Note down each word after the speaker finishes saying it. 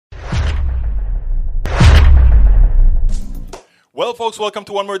Well, folks, welcome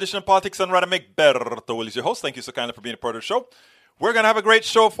to one more edition of Politics and Radamegberto Willis, your host. Thank you so kindly for being a part of the show. We're going to have a great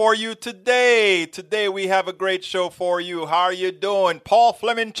show for you today. Today we have a great show for you. How are you doing? Paul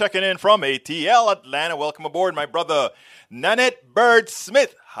Fleming checking in from ATL Atlanta. Welcome aboard, my brother Nanette Bird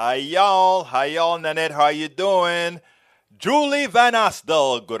Smith. Hi, y'all. Hi, y'all, Nanette. How are you doing? Julie Van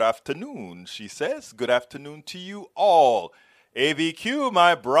Asdel, good afternoon, she says. Good afternoon to you all. AVQ,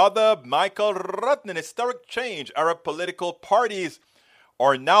 my brother Michael Rutnan, historic change. Arab political parties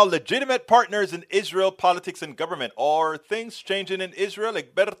are now legitimate partners in Israel politics and government. Are things changing in Israel?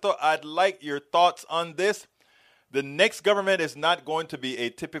 Egberto, I'd like your thoughts on this. The next government is not going to be a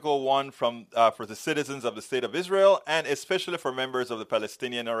typical one for the citizens of the state of Israel, and especially for members of the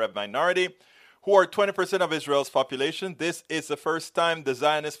Palestinian Arab minority, who are 20% of Israel's population. This is the first time the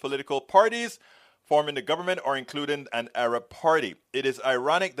Zionist political parties forming the government are including an Arab party. It is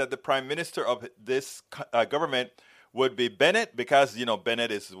ironic that the prime minister of this government would be Bennett, because, you know, Bennett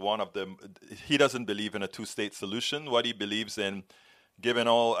is one of them. He doesn't believe in a two-state solution. What he believes in, given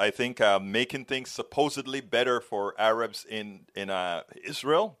all, I think, making things supposedly better for Arabs in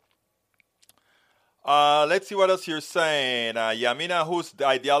Israel. Let's see what else you're saying. Yamina, whose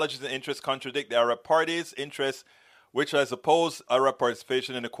ideologies and interests contradict the Arab party's interests, which has opposed Arab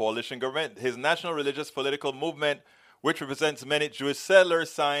participation in the coalition government. His national religious political movement, which represents many Jewish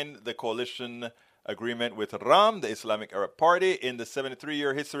settlers, signed the coalition agreement with RAM, the Islamic Arab Party. In the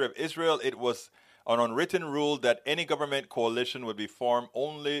 73-year history of Israel, it was an unwritten rule that any government coalition would be formed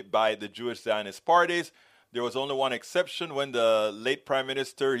only by the Jewish Zionist parties. There was only one exception, when the late Prime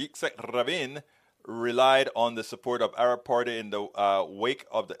Minister Yitzhak Rabin relied on the support of Arab Party in the wake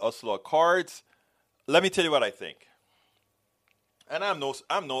of the Oslo Accords. Let me tell you what I think. And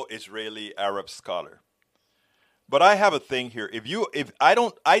I'm no Israeli Arab scholar, but I have a thing here. I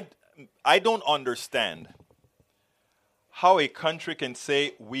don't understand how a country can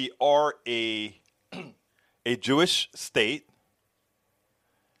say we are a Jewish state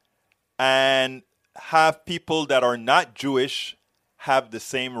and have people that are not Jewish have the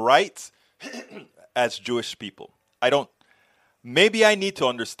same rights as Jewish people. Maybe I need to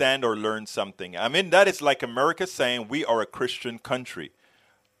understand or learn something. I mean, that is like America saying we are a Christian country,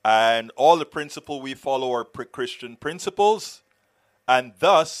 and all the principles we follow are Christian principles. And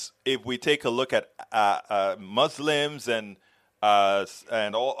thus, if we take a look at Muslims and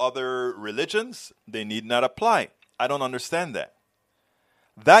all other religions, they need not apply. I don't understand that.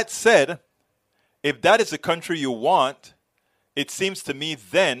 That said, if that is the country you want, it seems to me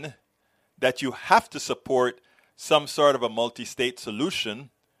then that you have to support some sort of a multi-state solution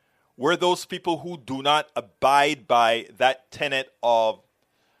where those people who do not abide by that tenet of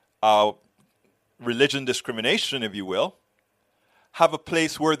religion discrimination, if you will, have a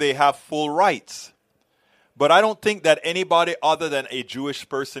place where they have full rights. But I don't think that anybody other than a Jewish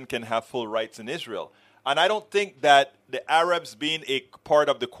person can have full rights in Israel. And I don't think that the Arabs being a part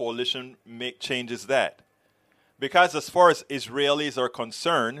of the coalition changes that. Because as far as Israelis are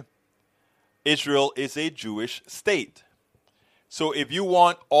concerned, Israel is a Jewish state. So if you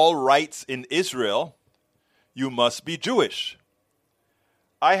want all rights in Israel, you must be Jewish.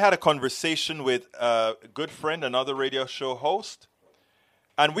 I had a conversation with a good friend, another radio show host,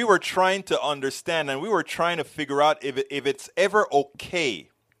 and we were trying to understand, and we were trying to figure out if it's ever okay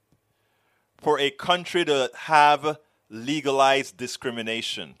for a country to have legalized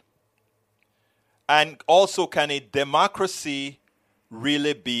discrimination. And also, can a democracy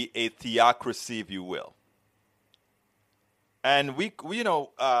really be a theocracy, if you will? And whenever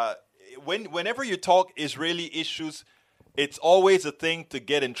you talk Israeli issues, it's always a thing to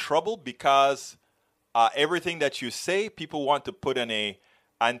get in trouble, because everything that you say, people want to put in a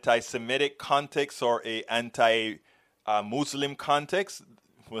anti-Semitic context or a anti-Muslim context.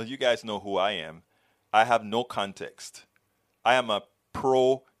 Well, you guys know who I am. I have no context. I am a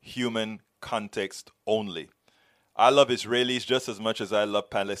pro-human context only. I love Israelis just as much as I love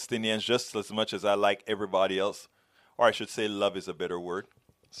Palestinians, just as much as I like everybody else. Or I should say love is a better word.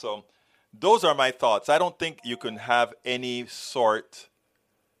 So those are my thoughts. I don't think you can have any sort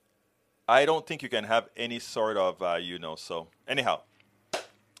of, so anyhow.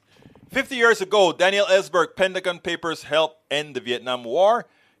 50 years ago, Daniel Ellsberg, Pentagon Papers helped end the Vietnam War.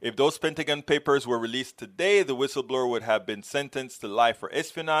 If those Pentagon Papers were released today, the whistleblower would have been sentenced to life for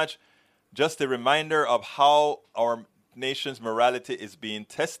espionage. Just a reminder of how our nation's morality is being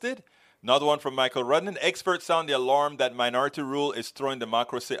tested. Another one from Michael Rudnan. Experts sound the alarm that minority rule is throwing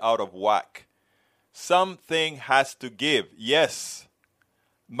democracy out of whack. Something has to give. Yes,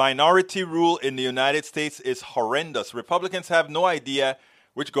 minority rule in the United States is horrendous. Republicans have no idea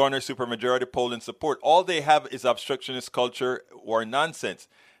which garner supermajority polling support. All they have is obstructionist culture or nonsense.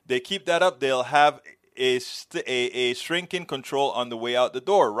 They keep that up, they'll have a shrinking control on the way out the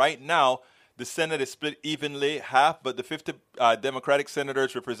door. Right now, the Senate is split evenly, half, but the 50 Democratic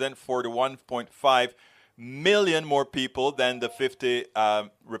senators represent 41.5 million more people than the 50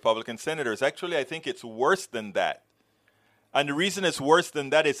 Republican senators. Actually, I think it's worse than that. And the reason it's worse than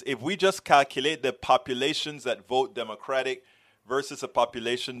that is if we just calculate the populations that vote Democratic versus a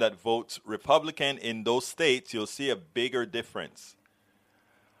population that votes Republican in those states, you'll see a bigger difference.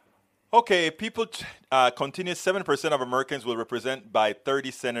 Okay, people continue. 7% of Americans will represent by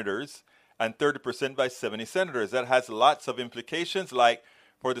 30 senators and 30% by 70 senators. That has lots of implications, like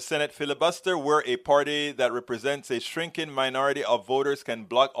for the Senate filibuster, where a party that represents a shrinking minority of voters can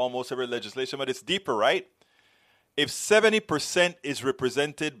block almost every legislation. But it's deeper, right? If 70% is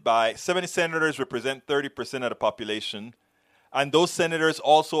represented by 70 senators represent 30% of the population, and those senators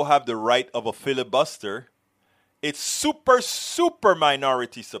also have the right of a filibuster, it's super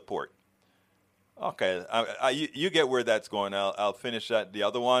minority support. Okay, you get where that's going. I'll finish that. The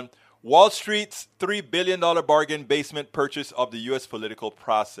other one, Wall Street's $3 billion bargain basement purchase of the U.S. political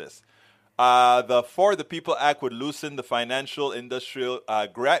process. The For the People Act would loosen the financial industrial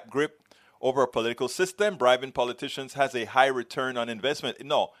grip over a political system. Bribing politicians has a high return on investment.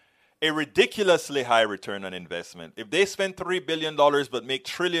 No, a ridiculously high return on investment. If they spend $3 billion but make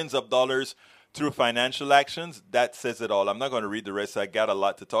trillions of dollars through financial actions, that says it all. I'm not going to read the rest. I got a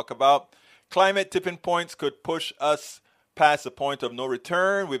lot to talk about. Climate tipping points could push us past the point of no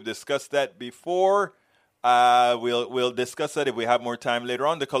return. We've discussed that before. We'll discuss that if we have more time later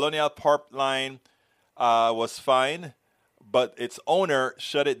on. The Colonial Pipeline was fine, but its owner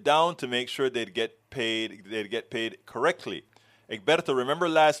shut it down to make sure they'd get paid correctly. Egberto, remember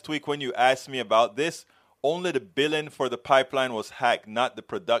last week when you asked me about this? Only the billing for the pipeline was hacked, not the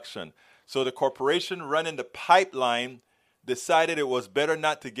production. So the corporation running the pipeline decided it was better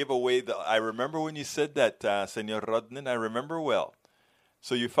not to give away the... I remember when you said that, Senor Rodnan. I remember well.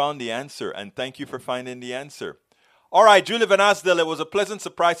 So you found the answer, and thank you for finding the answer. All right, Julie Van Asdel, it was a pleasant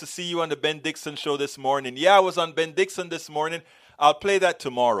surprise to see you on the Ben Dixon show this morning. Yeah, I was on Ben Dixon this morning. I'll play that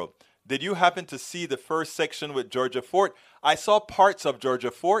tomorrow. Did you happen to see the first section with Georgia Fort? I saw parts of Georgia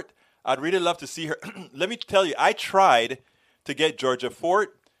Fort. I'd really love to see her. Let me tell you, I tried to get Georgia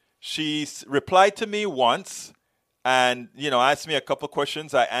Fort. She replied to me once and, asked me a couple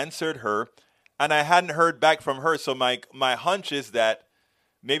questions. I answered her, and I hadn't heard back from her. So my hunch is that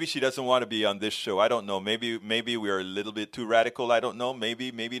maybe she doesn't want to be on this show. I don't know. Maybe we are a little bit too radical. I don't know.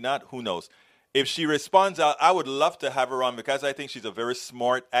 Maybe not. Who knows? If she responds, I would love to have her on because I think she's a very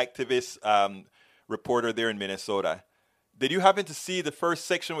smart activist reporter there in Minnesota. Did you happen to see the first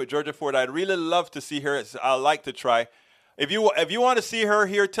section with Georgia Fort? I'd really love to see her. I'd like to try. If you want to see her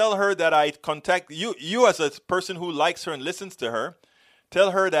here, tell her that I contact you. You as a person who likes her and listens to her,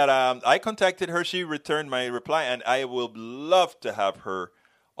 tell her that I contacted her. She returned my reply, and I will love to have her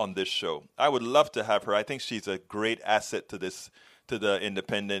on this show. I would love to have her. I think she's a great asset to the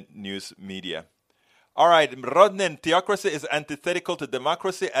independent news media. All right, Rodnan, theocracy is antithetical to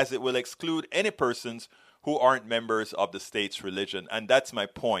democracy as it will exclude any persons who aren't members of the state's religion. And that's my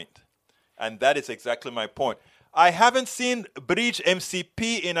point. And that is exactly my point. I haven't seen Bridge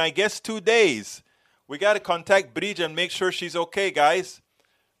MCP in, I guess, 2 days. We got to contact Bridge and make sure she's okay, guys.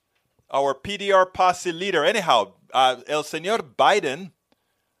 Our PDR posse leader. Anyhow, El Senor Biden.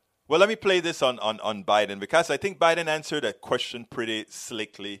 Well, let me play this on Biden because I think Biden answered a question pretty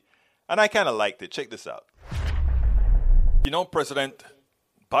slickly. And I kind of liked it. Check this out. President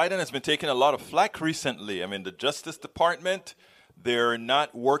Biden has been taking a lot of flack recently. I mean, the Justice Department, they're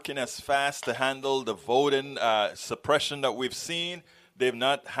not working as fast to handle the voting suppression that we've seen. They've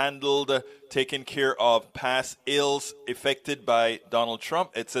not handled taking care of past ills affected by Donald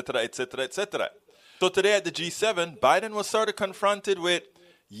Trump, etc., etc., etc. So today at the G7, Biden was sort of confronted with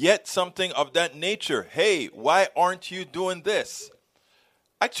yet something of that nature. Hey, why aren't you doing this?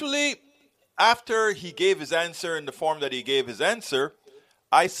 Actually, after he gave his answer in the form that he gave his answer,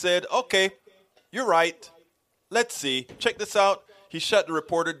 I said, okay, you're right. Let's see. Check this out. He shut the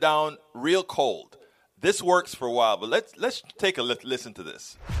reporter down real cold. This works for a while, but let's take a listen to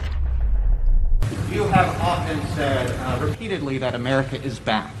this. You have often said repeatedly that America is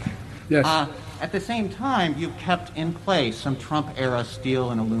back. Yes. At the same time, you've kept in place some Trump-era steel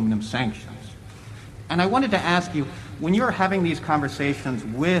and aluminum sanctions. And I wanted to ask you, when you're having these conversations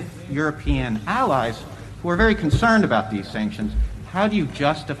with European allies who are very concerned about these sanctions, how do you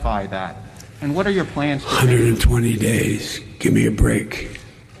justify that? And what are your plans to 120 days. Give me a break.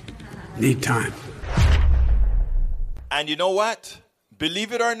 Need time. And you know what?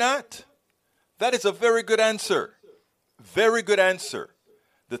 Believe it or not, that is a very good answer. Very good answer.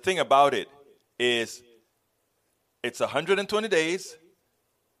 The thing about it is it's 120 days.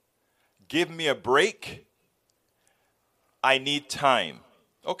 Give me a break. I need time.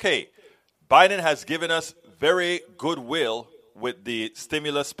 Okay, Biden has given us very good will with the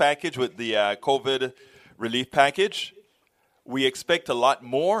stimulus package, with the COVID relief package. We expect a lot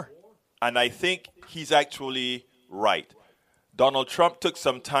more, and I think he's actually right. Donald Trump took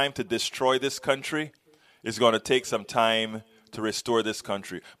some time to destroy this country. It's going to take some time to restore this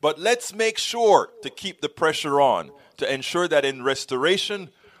country. But let's make sure to keep the pressure on to ensure that in restoration,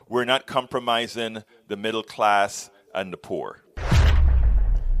 we're not compromising the middle class and the poor.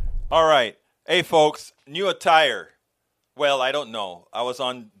 All right. Hey, folks, new attire. Well, I don't know. I was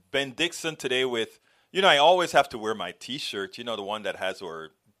on Ben Dixon today with, I always have to wear my T-shirt, the one that has our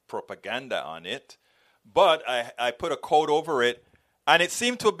propaganda on it. But I put a coat over it, and it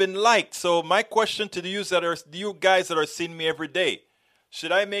seemed to have been liked. So my question to you guys that are seeing me every day,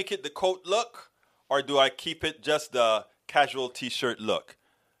 should I make it the coat look, or do I keep it just the casual T-shirt look?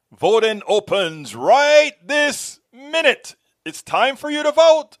 Voting opens right this minute. It's time for you to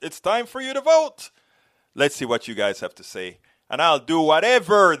vote. It's time for you to vote. Let's see what you guys have to say. And I'll do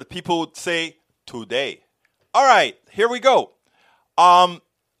whatever the people would say today. All right, here we go.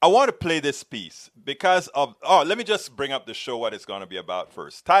 I want to play this piece because of, let me just bring up the show, what it's going to be about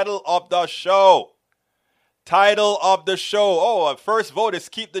first. Title of the show. First vote is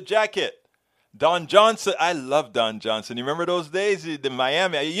Keep the Jacket. Don Johnson. I love Don Johnson. You remember those days? The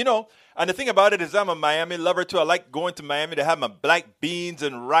Miami, And the thing about it is I'm a Miami lover too. I like going to Miami to have my black beans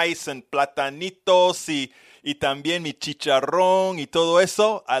and rice and platanitos y también mi chicharrón y todo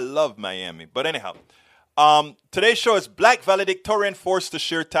eso. I love Miami. But anyhow, today's show is Black Valedictorian forced to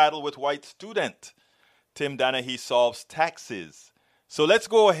share title with white student. Tim Donaghy solves taxes. So let's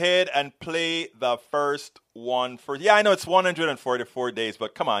go ahead and play the first one first. Yeah, I know it's 144 days,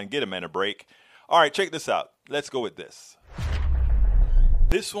 but come on, get a man a break. All right, check this out. Let's go with this.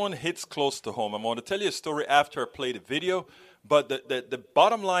 This one hits close to home. I'm going to tell you a story after I play the video, but the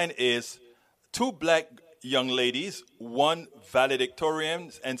bottom line is two black young ladies, one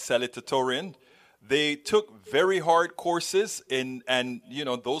valedictorian and salutatorian. They took very hard courses, and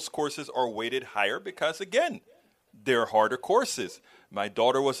those courses are weighted higher because, again, they're harder courses. My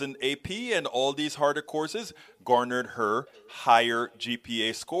daughter was in AP, and all these harder courses garnered her higher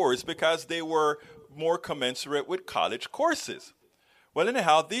GPA scores because they were more commensurate with college courses. Well,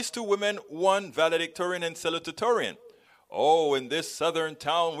 anyhow, these two women won valedictorian and salutatorian. Oh, in this southern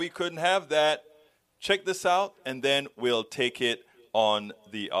town, we couldn't have that. Check this out, and then we'll take it on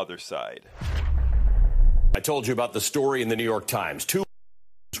the other side. I told you about the story in the New York Times. Two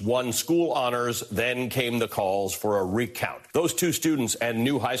won school honors, then came the calls for a recount. Those two students and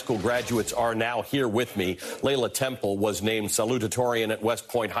new high school graduates are now here with me. Layla Temple was named salutatorian at West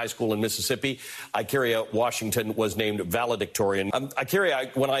Point High School in Mississippi. Ikaria Washington was named valedictorian.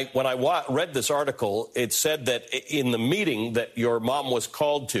 Ikaria, when I read this article, it said that in the meeting that your mom was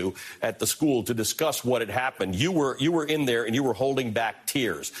called to at the school to discuss what had happened, you were in there and you were holding back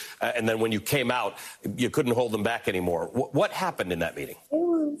tears. And then when you came out, you couldn't hold them back anymore. What happened in that meeting?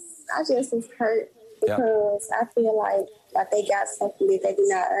 I just was hurt because I feel like they got something that they did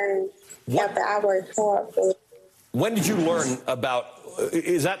not earn after I worked hard for it. When did you learn about,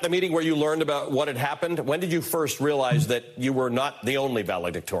 is that the meeting where you learned about what had happened? When did you first realize that you were not the only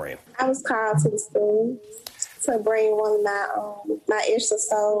valedictorian? I was called to the school to bring one of my extra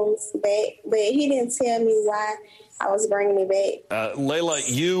souls back, but he didn't tell me why I was bringing me back. Layla,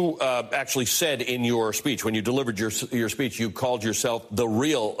 you actually said in your speech, when you delivered your speech, you called yourself the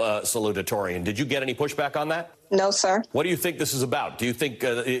real salutatorian. Did you get any pushback on that? No, sir. What do you think this is about? Do you think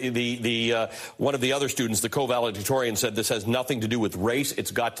one of the other students, the co-valedictorian, said this has nothing to do with race,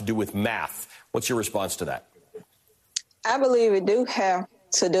 it's got to do with math? What's your response to that? I believe it do have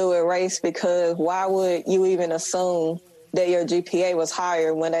to do with race, because why would you even assume that your GPA was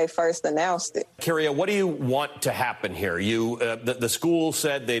higher when they first announced it? Ikaria, what do you want to happen here? The school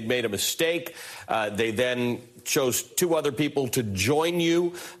said they'd made a mistake. They then chose two other people to join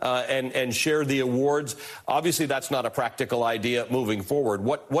you and share the awards. Obviously, that's not a practical idea moving forward.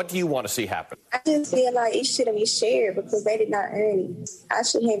 What do you want to see happen? I just feel like it shouldn't be shared because they did not earn it. I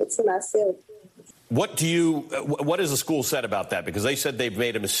should have it to myself. What has the school said about that? Because they said they've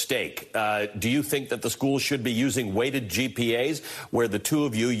made a mistake. Do you think that the school should be using weighted GPAs where the two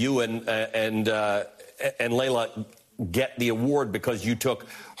of you and Layla get the award because you took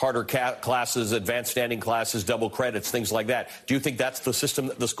harder classes, advanced standing classes, double credits, things like that? Do you think that's the system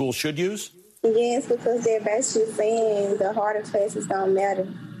that the school should use? Yes, because they're basically saying the harder classes don't matter.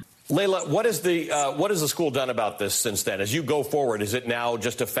 Layla, what has the school done about this since then? As you go forward, is it now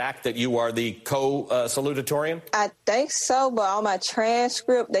just a fact that you are the co-salutatorian? I think so, but on my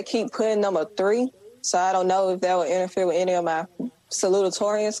transcript, they keep putting number 3. So I don't know if that will interfere with any of my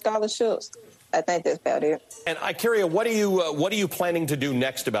salutatorian scholarships. I think that's about it. And Ikaria, what are you planning to do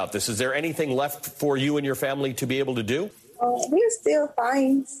next about this? Is there anything left for you and your family to be able to do? We're still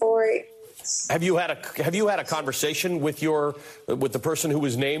fighting for it. Have you had a conversation with the person who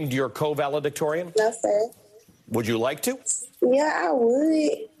was named your co-valedictorian? No, sir. Would you like to? Yeah, I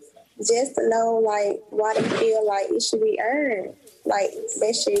would. Just to know, like, why they feel like it should be earned. Like,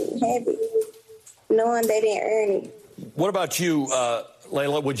 they should have it, knowing they didn't earn it. What about you,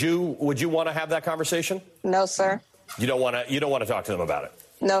 Layla? Would you want to have that conversation? No, sir. You don't want to talk to them about it?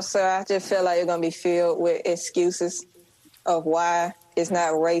 No, sir. I just feel like you're going to be filled with excuses of why it's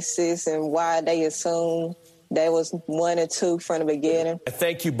not racist and why they assume there was 1 or 2 from the beginning.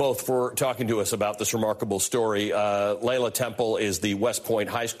 Thank you both for talking to us about this remarkable story. Layla Temple is the West Point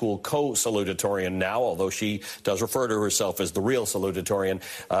High School co-salutatorian now, although she does refer to herself as the real salutatorian.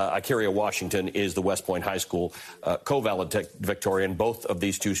 Ikaria Washington is the West Point High School co-valedictorian. Both of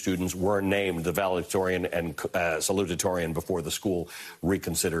these two students were named the valedictorian and salutatorian before the school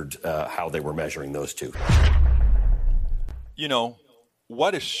reconsidered how they were measuring those two. You know,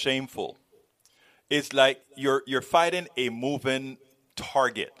 what is shameful is like you're fighting a moving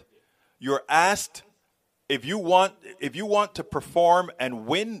target. You're asked if you want to perform and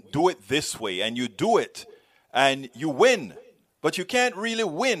win, do it this way, and you do it and you win. But you can't really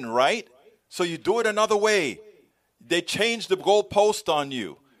win, right? So you do it another way. They change the goalpost on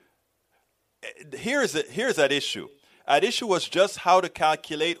you. Here's that issue. That issue was just how to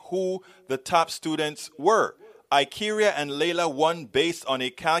calculate who the top students were. Ikaria and Layla won based on a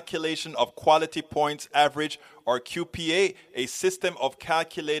calculation of quality points average, or QPA, a system of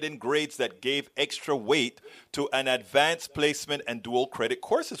calculating grades that gave extra weight to an advanced placement and dual credit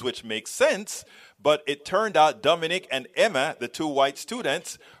courses, which makes sense. But it turned out Dominic and Emma, the 2 white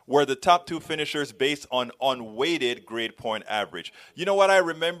students, were the top 2 finishers based on unweighted grade point average. You know what I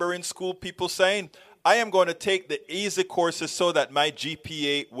remember in school people saying? I am going to take the easy courses so that my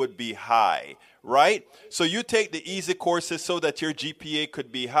GPA would be high. Right? So you take the easy courses so that your GPA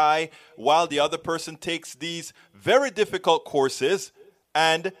could be high, while the other person takes these very difficult courses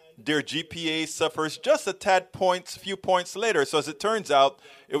and their GPA suffers just a few points later. So as it turns out,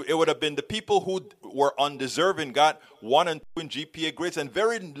 it would have been the people who were undeserving got 1 and 2 in GPA grades, and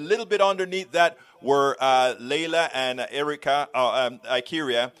very little bit underneath that were Layla and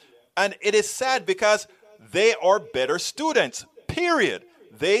Ikaria. And it is sad because they are better students, period.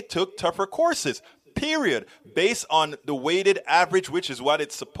 They took tougher courses, period. Based on the weighted average, which is what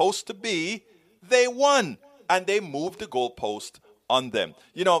it's supposed to be, they won. And they moved the goalpost on them.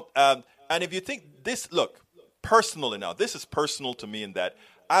 You know, and if you think this, look, personally now, this is personal to me in that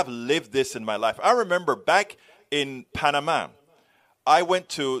I've lived this in my life. I remember back in Panama, I went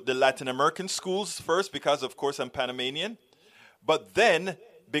to the Latin American schools first because, of course, I'm Panamanian. But then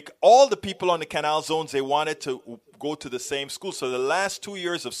all the people on the canal zones, they wanted to go to the same school. So the last 2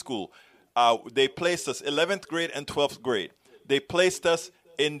 years of school, they placed us 11th grade and 12th grade. They placed us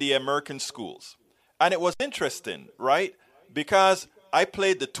in the American schools. And it was interesting, right? Because I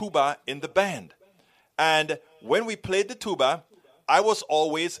played the tuba in the band. And when we played the tuba, I was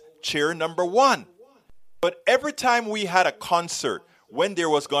always chair number 1. But every time we had a concert, when there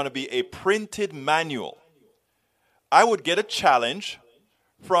was going to be a printed manual, I would get a challenge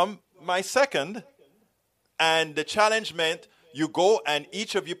from my second, and the challenge meant you go and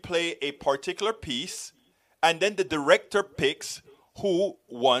each of you play a particular piece, and then the director picks who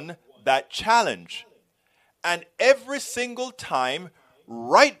won that challenge. And every single time,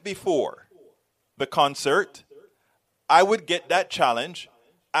 right before the concert, I would get that challenge,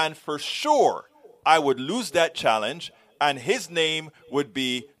 and for sure, I would lose that challenge, and his name would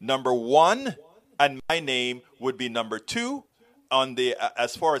be number 1, and my name would be number 2. On the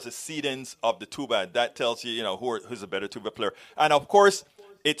as far as the seedings of the tuba, that tells you, who's a better tuba player. And of course,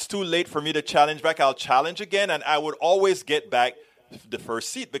 it's too late for me to challenge back. I'll challenge again, and I would always get back the first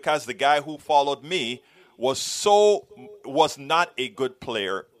seat because the guy who followed me was not a good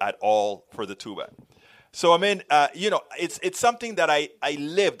player at all for the tuba. So I mean, it's something that I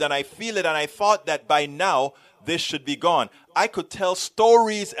lived and I feel it, and I thought that by now this should be gone. I could tell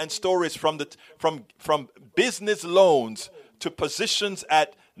stories and stories from business loans to positions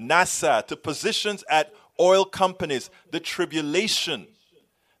at NASA, to positions at oil companies, the tribulation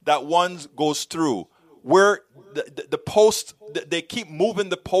that one goes through, where the post, they keep moving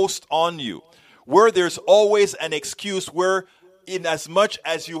the post on you. where there's always an excuse, where in as much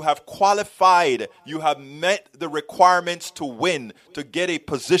as you have qualified, you have met the requirements to win, to get a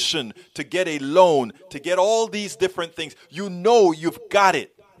position, to get a loan, to get all these different things. You know you've got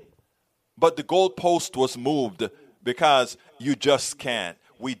it. But the goalpost was moved because you just can't.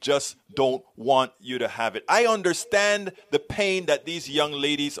 We just don't want you to have it. I understand the pain that these young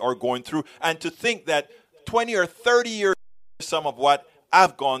ladies are going through. And to think that 20 or 30 years, some of what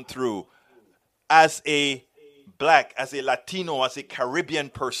I've gone through as a Black, as a Latino, as a Caribbean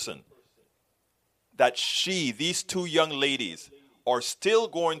person, that these two young ladies are still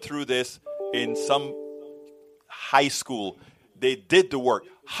going through this in some high school. They did the work.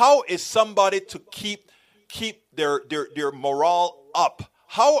 How is somebody to keep their morale up?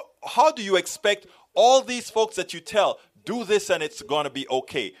 How do you expect all these folks that you tell, do this and it's going to be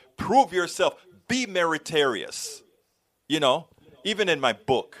okay? Prove yourself. Be meritorious. You know, even in my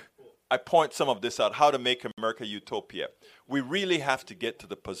book, I point some of this out, How to Make America Utopia. We really have to get to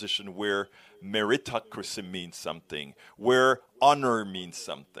the position where meritocracy means something, where honor means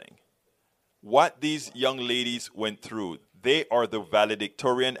something. What these young ladies went through, they are the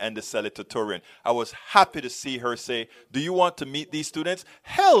valedictorian and the salutatorian. I was happy to see her say, do you want to meet these students?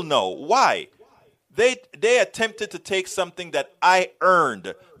 Hell no. Why? They attempted to take something that I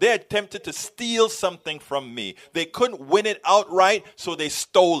earned. They attempted to steal something from me. They couldn't win it outright, so they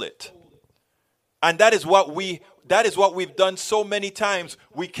stole it. And that is what we've done so many times.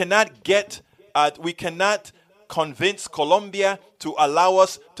 We cannot convince Colombia to allow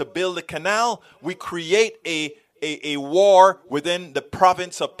us to build a canal. We create a war within the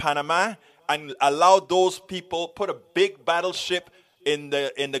province of Panama and allow those people, put a big battleship in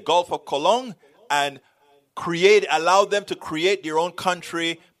the Gulf of Colón and allow them to create their own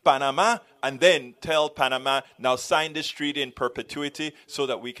country, Panama, and then tell Panama, now sign this treaty in perpetuity so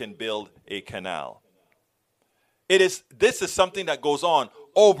that we can build a canal. This is something that goes on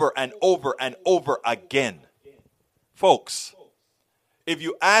over and over and over again. Folks, if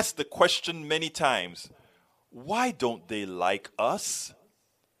you ask the question many times, why don't they like us?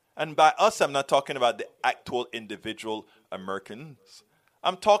 And by us, I'm not talking about the actual individual Americans.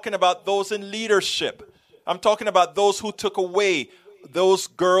 I'm talking about those in leadership. I'm talking about those who took away those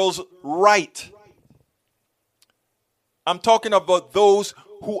girls' right. I'm talking about those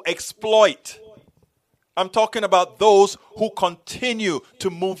who exploit. I'm talking about those who continue to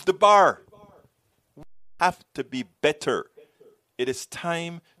move the bar. We have to be better. It is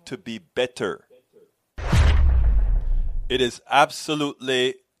time to be better. It is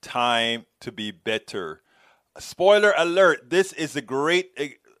absolutely time to be better. Spoiler alert, this is a great...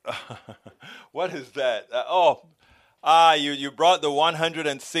 what is that? You brought the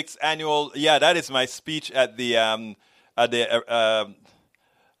 106th annual... Yeah, that is my speech at the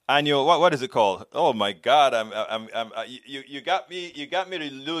annual... What is it called? Oh my God! You got me to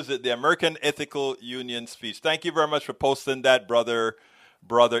lose it. The American Ethical Union speech. Thank you very much for posting that, brother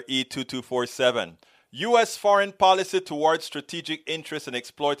E2247. U.S. foreign policy towards strategic interests and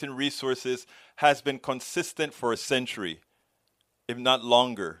exploiting resources has been consistent for a century, if not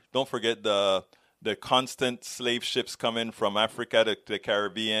longer. Don't forget the constant slave ships coming from Africa to the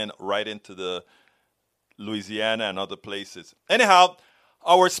Caribbean, right into the Louisiana and other places. Anyhow,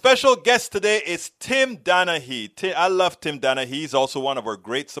 our special guest today is Tim Donaghy. I love Tim Donaghy. He's also one of our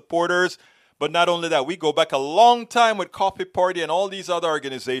great supporters. But not only that, we go back a long time with Coffee Party and all these other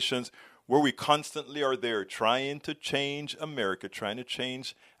organizations where we constantly are there trying to change America, trying to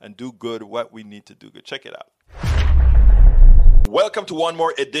change and do good what we need to do good. Check it out. Welcome to one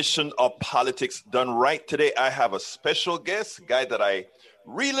more edition of Politics Done Right. Today I have a special guest, a guy that I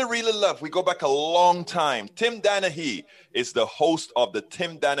really, really love. We go back a long time. Tim Donaghy is the host of the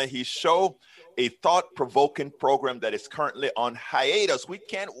Tim Donaghy Show, a thought-provoking program that is currently on hiatus. We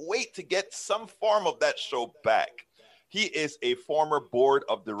can't wait to get some form of that show back. He is a former board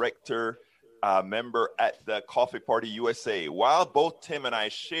of director member at the Coffee Party USA. While both Tim and I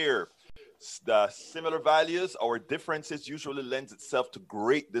share the similar values, our differences usually lends itself to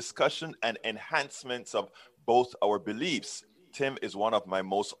great discussion and enhancements of both our beliefs. Tim is one of my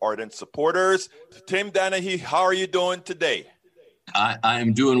most ardent supporters. Tim Donaghy, how are you doing today? I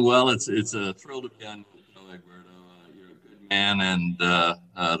am doing well. It's a thrill to be on the show, Egberto. You're a good man, and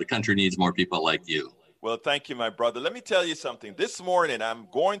the country needs more people like you. Well, thank you, my brother. Let me tell you something. This morning, I'm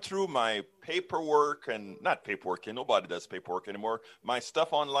going through my paperwork not paperwork, and nobody does paperwork anymore, my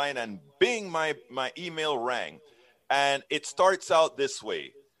stuff online, and bing, my email rang. And it starts out this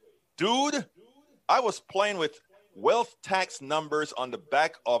way. Dude, I was playing with wealth tax numbers on the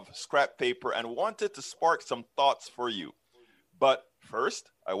back of scrap paper and wanted to spark some thoughts for you. But first,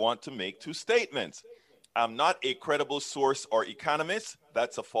 I want to make two statements. I'm not a credible source or economist.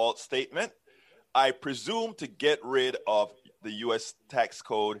 That's a false statement. I presume to get rid of the U.S. tax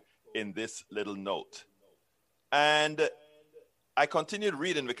code in this little note. And I continued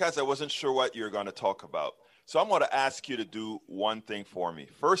reading because I wasn't sure what you're going to talk about. So I'm going to ask you to do one thing for me.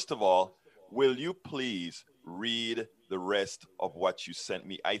 First of all, will you please read the rest of what you sent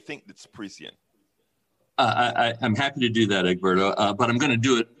me? I think it's prescient. I'm happy to do that, Egberto, but I'm going to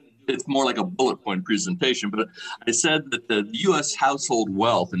do it. It's more like a bullet point presentation, but I said that the U.S. household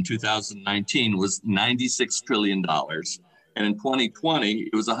wealth in 2019 was $96 trillion. And in 2020,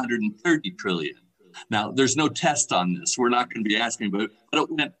 it was $130 trillion. Now, there's no test on this. We're not going to be asking about it, but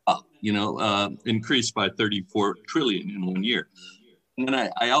it went up, increased by 34 trillion in 1 year. And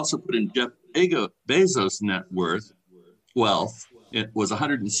then I also put in Jeff Bezos' net wealth. It was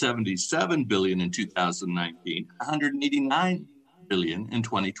 177 billion in 2019, 189 billion in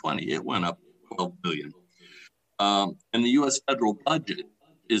 2020. It went up 12 billion. And the U.S. federal budget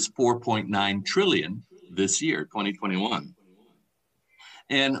is 4.9 trillion this year, 2021.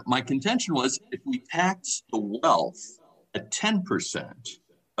 And my contention was if we tax the wealth at 10%,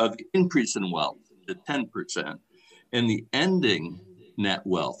 of the increase in wealth at 10%, and the ending net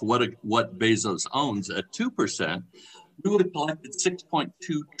wealth, what Bezos owns at 2%, we would have collected $6.2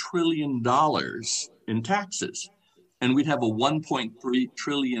 trillion in taxes. And we'd have a $1.3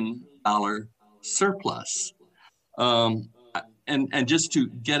 trillion surplus. And just to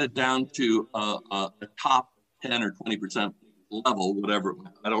get it down to a top 10 or 20% level, whatever,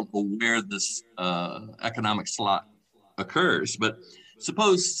 I don't know where this economic slot occurs, but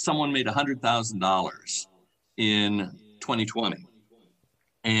suppose someone made $100,000 in 2020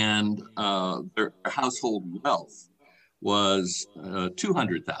 and their household wealth was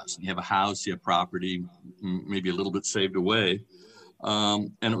 200,000. You have a house, you have property, maybe a little bit saved away,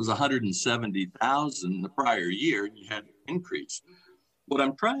 and it was 170,000 the prior year. You had an increase. What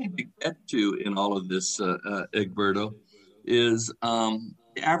I'm trying to get to in all of this, Egberto, is the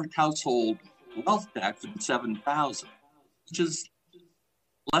average household wealth tax of 7,000, which is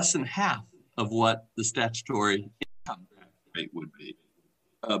less than half of what the statutory income tax rate would be.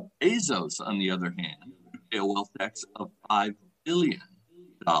 Bezos, on the other hand, would pay a wealth tax of $5 billion,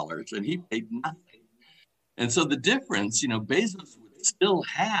 and he paid nothing. And so the difference, Bezos would still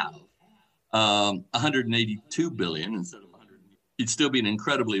have 182 billion instead of 100. He'd still be an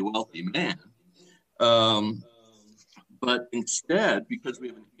incredibly wealthy man. But instead, because we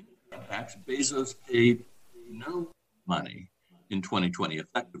have an income tax, Bezos paid no money in 2020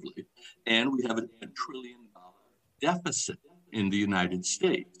 effectively. And we have a $1 trillion deficit in the United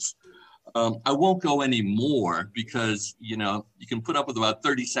States. I won't go any more because, you can put up with about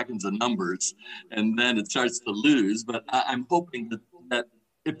 30 seconds of numbers and then it starts to lose. But I'm hoping that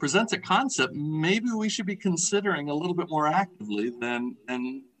it presents a concept maybe we should be considering a little bit more actively than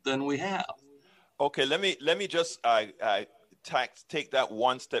we have. Okay, let me just take that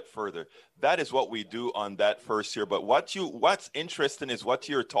one step further. That is what we do on that first year. But what's interesting is what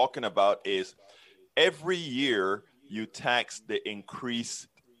you're talking about is every year you tax the increase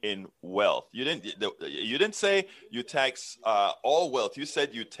in wealth. You didn't say you tax all wealth. You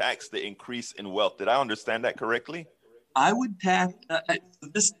said you tax the increase in wealth. Did I understand that correctly? I would tax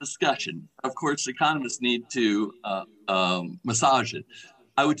this discussion. Of course, economists need to massage it.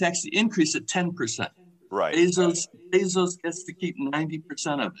 I would tax the increase at 10%. Right. Bezos gets to keep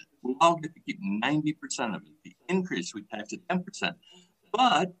 90% of it. We all get to keep 90% of it. The increase we tax at 10%,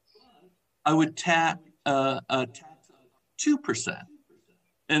 but I would tax 2%.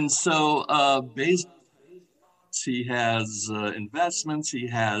 And so Bezos, he has investments, he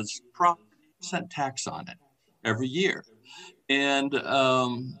has property, percent tax on it every year, and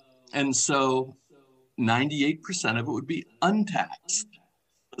so 98% of it would be untaxed,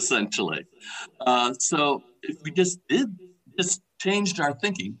 essentially. So if we just changed our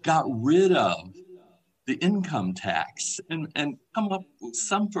thinking, got rid of the income tax and come up with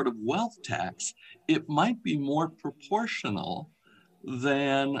some sort of wealth tax, it might be more proportional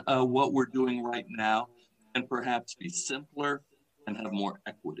than what we're doing right now, and perhaps be simpler and have more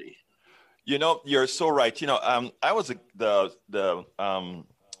equity. You're so right. I was the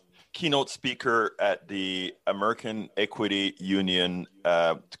keynote speaker at the American Equity Union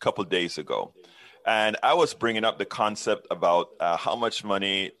a couple of days ago. And I was bringing up the concept about how much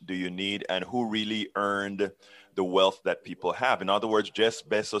money do you need and who really earned the wealth that people have. In other words, Jeff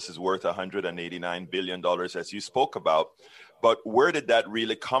Bezos is worth $189 billion, as you spoke about. But where did that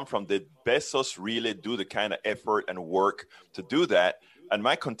really come from? Did Bezos really do the kind of effort and work to do that? And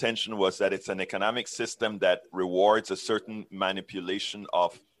my contention was that it's an economic system that rewards a certain manipulation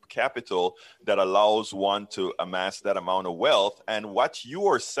of capital that allows one to amass that amount of wealth. And what you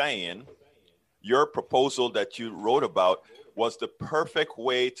are saying, your proposal that you wrote about, was the perfect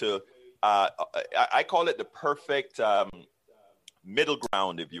way to, I call it the perfect middle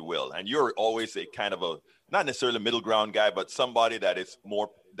ground, if you will. And you're always a kind of a, not necessarily a middle ground guy, but somebody that is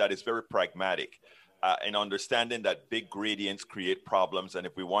very pragmatic. In understanding that big gradients create problems, and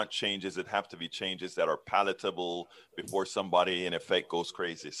if we want changes, it have to be changes that are palatable before somebody in effect goes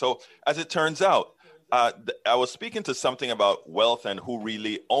crazy. So as it turns out, I was speaking to something about wealth and who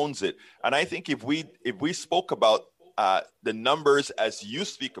really owns it, and I think if we spoke about the numbers as you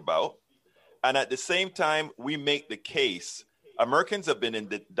speak about, and at the same time we make the case, Americans have been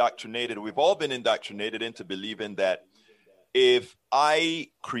indoctrinated. We've all been indoctrinated into believing that if I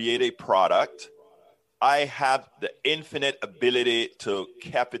create a product, I have the infinite ability to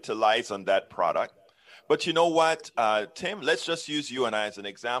capitalize on that product. But you know what, Tim, let's just use you and I as an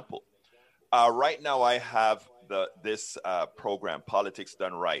example. Right now, I have this program, Politics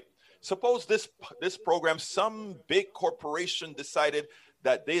Done Right. Suppose this program, some big corporation decided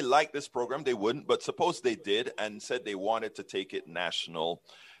that they like this program. They wouldn't, but suppose they did and said they wanted to take it national.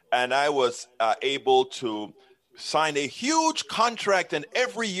 And I was able to sign a huge contract, and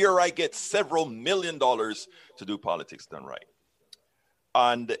every year I get several $1 million to do Politics Done Right.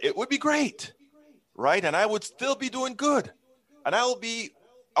 And it would be great, right? And I would still be doing good, and I will be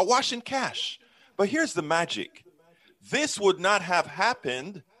awash in cash. But here's the magic. This would not have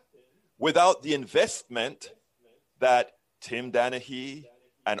happened without the investment that Tim Donaghy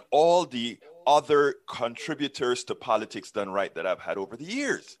and all the other contributors to Politics Done Right that I've had over the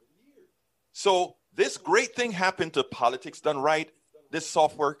years. So this great thing happened to Politics Done Right, this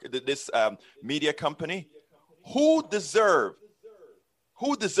software, this media company. Who deserved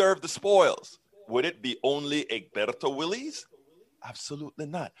the spoils? Would it be only Egberto Willies? Absolutely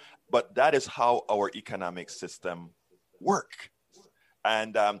not. But that is how our economic system works.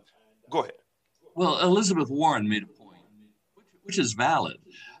 And go ahead. Well, Elizabeth Warren made a point, which is valid.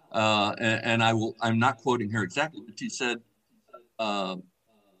 And I'm not quoting her exactly, but she said,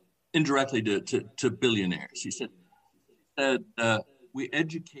 indirectly to billionaires. He said, we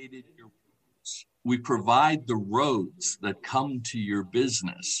educated your workers. We provide the roads that come to your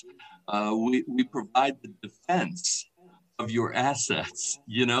business. We provide the defense of your assets.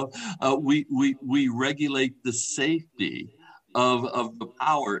 We regulate the safety of the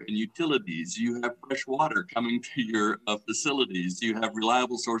power and utilities. You have fresh water coming to your facilities. You have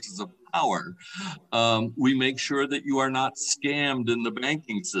reliable sources of power. We make sure that you are not scammed in the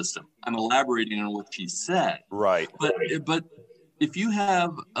banking system. I'm elaborating on what she said. Right. But if you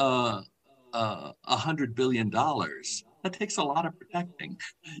have $100 billion, that takes a lot of protecting,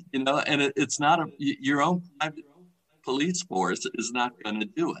 and it's not your own private police force is not going to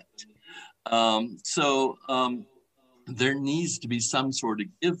do it. There needs to be some sort of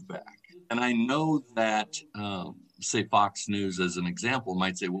give back. And I know that, say, Fox News, as an example,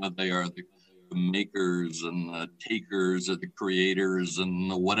 might say, well, they are the makers and the takers or the creators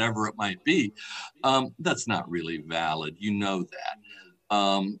and whatever it might be. That's not really valid. You know that.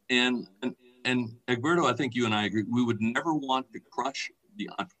 And Egberto, I think you and I agree, we would never want to crush the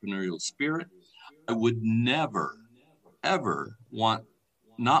entrepreneurial spirit. I would never, ever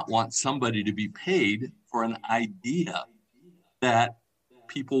not want somebody to be paid for an idea that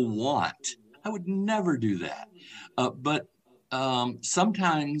people want. I would never do that. But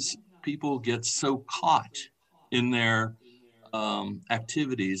sometimes people get so caught in their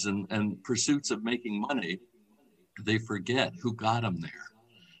activities and pursuits of making money, they forget who got them there.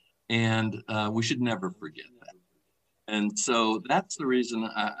 And we should never forget that. And so that's the reason,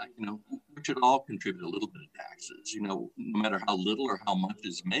 we should all contribute a little bit of taxes. No matter how little or how much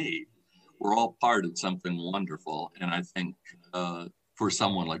is made, we're all part of something wonderful. And I think for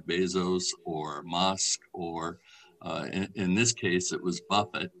someone like Bezos or Musk, or in this case, it was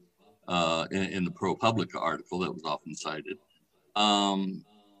Buffett in the ProPublica article that was often cited, a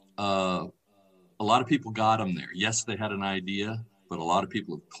lot of people got them there. Yes, they had an idea, but a lot of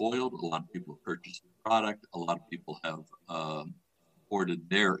people have toiled, a lot of people have purchased the product, a lot of people have supported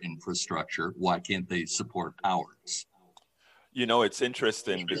their infrastructure. Why can't they support ours? It's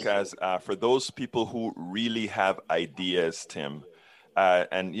interesting because for those people who really have ideas, Tim,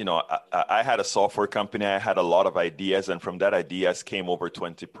 And you know, I had a software company. I had a lot of ideas, and from that ideas came over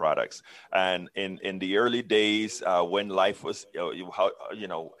 20 products. And in the early days, when life was, you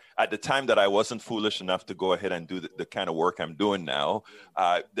know, at the time that I wasn't foolish enough to go ahead and do the kind of work I'm doing now,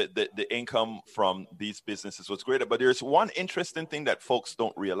 the income from these businesses was greater. But there's one interesting thing that folks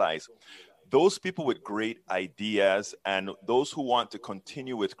don't realize. Those people with great ideas and those who want to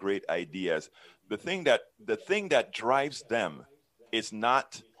continue with great ideas, the thing that drives them is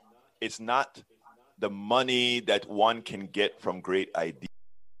not the money that one can get from great ideas.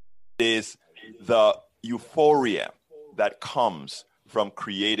 It is the euphoria that comes from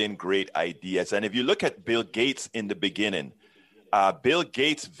creating great ideas. And if you look at Bill Gates in the beginning, Bill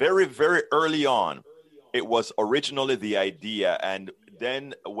Gates very, very early on, it was originally the idea. And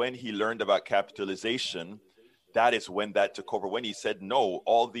then when he learned about capitalization, that is when that took over. When he said, no,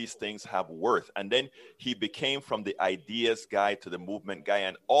 all these things have worth. And then he became from the ideas guy to the movement guy,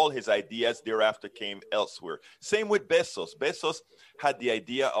 and all his ideas thereafter came elsewhere. Same with Bezos. Bezos had the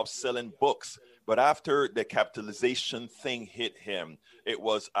idea of selling books, but after the capitalization thing hit him, it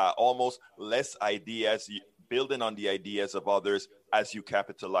was almost less ideas, building on the ideas of others as you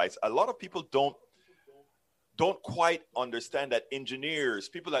capitalize. A lot of people don't quite understand that engineers,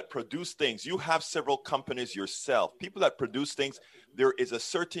 people that produce things, you have several companies yourself, people that produce things, there is a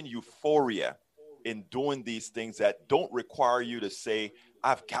certain euphoria in doing these things that don't require you to say,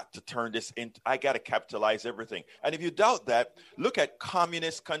 I've got to turn this into, I got to capitalize everything. And if you doubt that, look at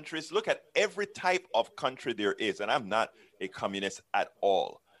communist countries, look at every type of country there is. And I'm not a communist at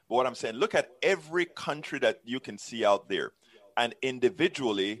all. But what I'm saying, look at every country that you can see out there. And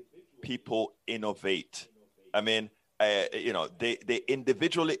individually, people innovate. I mean, you know, they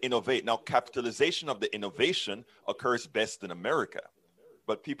individually innovate. Now, capitalization of the innovation occurs best in America,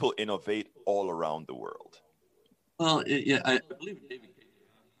 but people innovate all around the world. Well, yeah, I believe David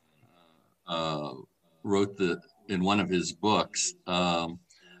wrote in one of his books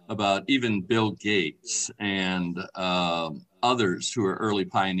about even Bill Gates and others who are early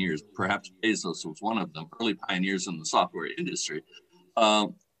pioneers. Perhaps Bezos was one of them, early pioneers in the software industry.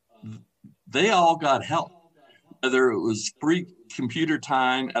 They all got help. Whether it was free computer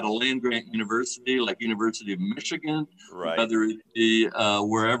time at a land-grant university like University of Michigan, right, whether it be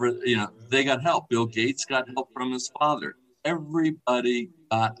wherever, you know, they got help. Bill Gates got help from his father. Everybody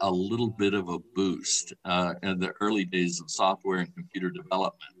got a little bit of a boost in the early days of software and computer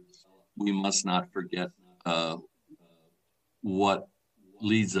development. We must not forget what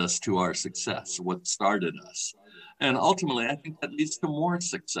leads us to our success, what started us. And ultimately, I think that leads to more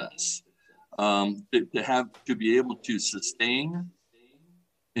success. To be able to sustain,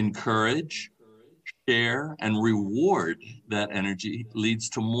 encourage, share, and reward that energy leads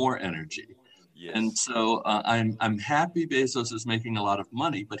to more energy. Yes. And so I'm happy Bezos is making a lot of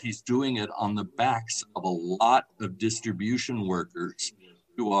money, but he's doing it on the backs of a lot of distribution workers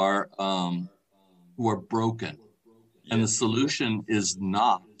who are broken. Yes. And the solution is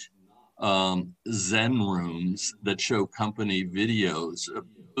not Zen rooms that show company videos,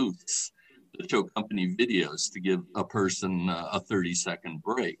 booths that show company videos to give a person a 30-second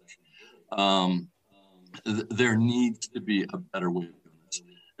break. There needs to be a better way of doing this.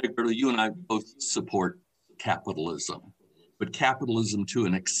 Egberto, you and I both support capitalism, but capitalism to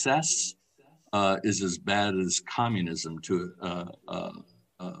an excess is as bad as communism to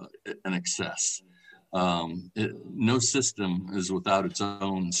an excess. No system is without its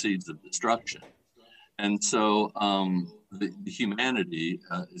own seeds of destruction. And so the humanity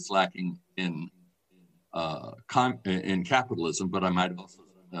is lacking in capitalism, but I might also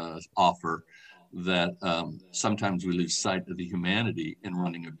offer that sometimes we lose sight of the humanity in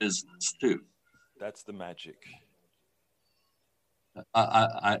running a business too. That's the magic.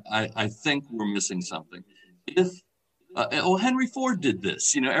 I think we're missing something. If Henry Ford did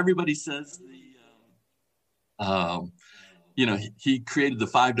this, you know, everybody says you know, he created the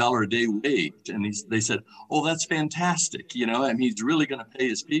 $5 a day wage, and they said, oh, that's fantastic, you know, and he's really going to pay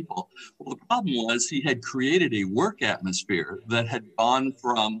his people. Well, the problem was he had created a work atmosphere that had gone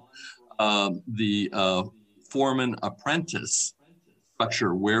from the foreman apprentice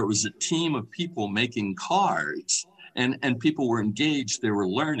structure, where it was a team of people making cars, and people were engaged, they were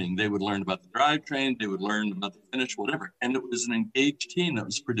learning, they would learn about the drivetrain, they would learn about the finish, whatever, and it was an engaged team that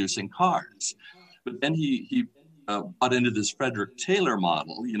was producing cars. But then he bought into this Frederick Taylor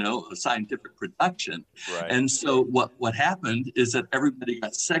model, you know, of scientific production. Right. And so what happened is that everybody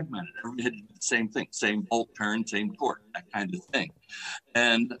got segmented. Everybody had to do the same thing, same bolt turn, same torque, that kind of thing.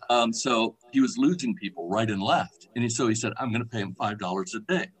 And so he was losing people right and left. And so he said, I'm going to pay him $5 a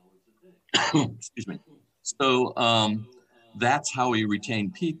day. Excuse me. So that's how he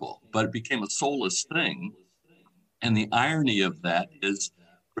retained people. But it became a soulless thing. And the irony of that is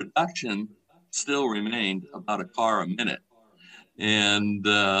production still remained about a car a minute. And,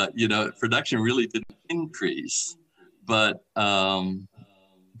 production really didn't increase. But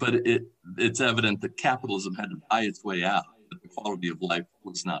it's evident that capitalism had to buy its way out, that the quality of life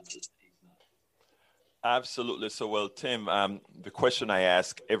was not sustained. Absolutely. So, well, Tim, the question I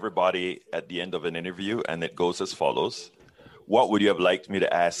ask everybody at the end of an interview, and it goes as follows. What would you have liked me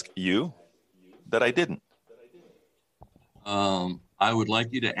to ask you that I didn't? I would like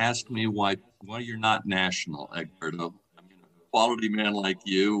you to ask me why you're not national, Egberto. I mean, a quality man like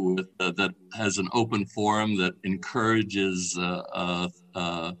you that has an open forum that encourages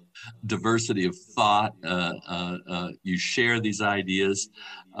diversity of thought. You share these ideas.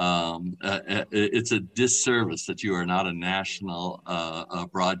 It's a disservice that you are not a national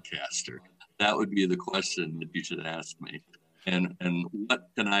broadcaster. That would be the question that you should ask me. And what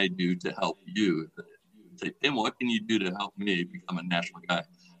can I do to help you? Say, Tim, what can you do to help me become a national guy?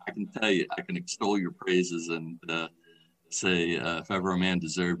 I can tell you, I can extol your praises and say, if ever a man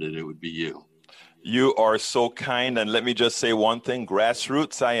deserved it, it would be you. You are so kind. And let me just say one thing,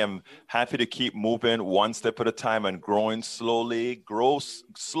 grassroots, I am happy to keep moving one step at a time and growing slowly.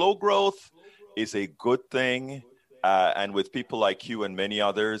 Slow growth is a good thing. And with people like you and many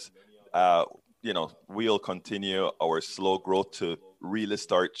others, we'll continue our slow growth to really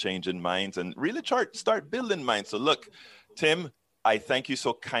start changing minds and really start building minds. So look, Tim, I thank you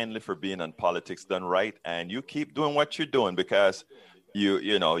so kindly for being on Politics Done Right. And you keep doing what you're doing because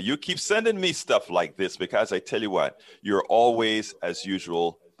you keep sending me stuff like this because I tell you what, you're always, as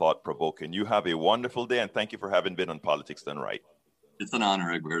usual, thought-provoking. You have a wonderful day, and thank you for having been on Politics Done Right. It's an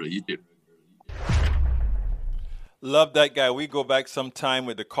honor, Egberto. You too. Love that guy. We go back sometime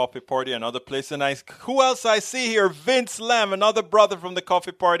with the Coffee Party, another place. And who else I see here? Vince Lam, another brother from the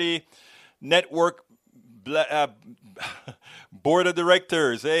Coffee Party Network Board of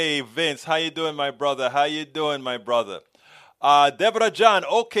Directors. Hey, Vince, how you doing, my brother? How you doing, my brother? Deborah John,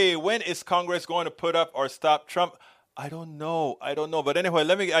 okay, when is Congress going to put up or stop Trump? I don't know. But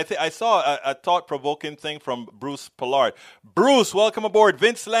anyway, I saw a thought-provoking thing from Bruce Pollard. Bruce, welcome aboard.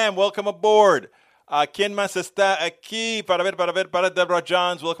 Vince Lam, welcome aboard. ¿Quién más está aquí? Para Deborah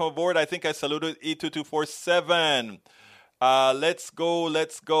Johns, welcome aboard. I think I saluted E2247. Let's go.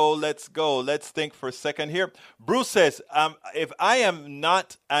 Let's think for a second here. Bruce says, if I am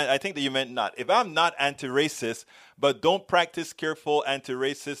not, I think that you meant not, if I'm not anti-racist, but don't practice careful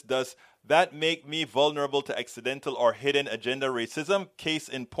anti-racist, does that make me vulnerable to accidental or hidden agenda racism? Case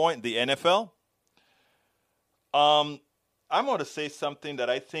in point, the NFL. I'm going to say something that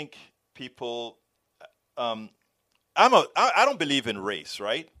I think people, I don't believe in race,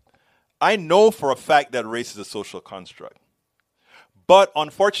 right? I know for a fact that race is a social construct. But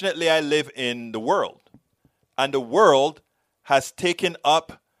unfortunately, I live in the world. And the world has taken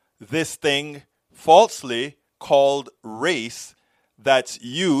up this thing falsely called race that's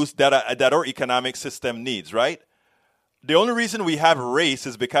used, that our economic system needs, right? The only reason we have race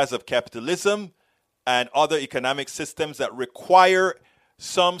is because of capitalism and other economic systems that require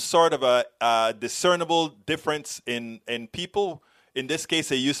some sort of a discernible difference in people. In this case,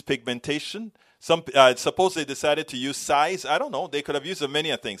 they use pigmentation. Suppose they decided to use size. I don't know. They could have used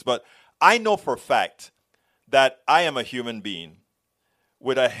many things. But I know for a fact that I am a human being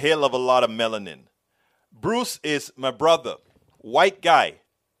with a hell of a lot of melanin. Bruce is my brother, white guy,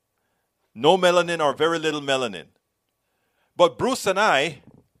 no melanin or very little melanin. But Bruce and I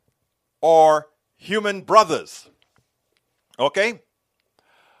are human brothers. Okay?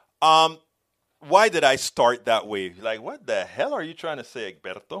 Why did I start that way? Like, what the hell are you trying to say,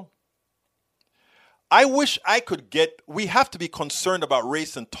 Egberto? I wish I could we have to be concerned about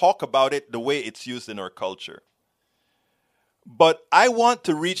race and talk about it the way it's used in our culture. But I want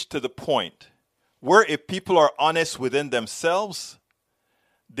to reach to the point where if people are honest within themselves,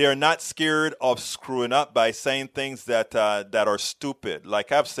 they're not scared of screwing up by saying things that are stupid.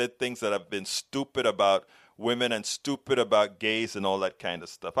 Like I've said things that have been stupid about women and stupid about gays and all that kind of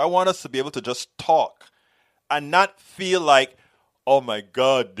stuff. I want us to be able to just talk and not feel like, oh my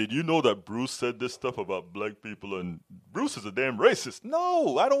God, did you know that Bruce said this stuff about black people and Bruce is a damn racist?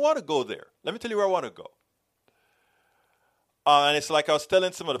 No, I don't want to go there. Let me tell you where I want to go. And it's like I was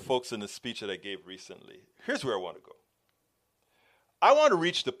telling some of the folks in the speech that I gave recently. Here's where I want to go. I want to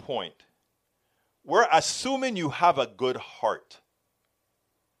reach the point where, assuming you have a good heart,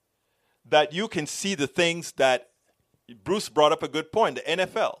 that you can see the things that Bruce brought up a good point, the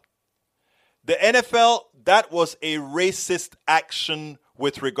NFL. The NFL, that was a racist action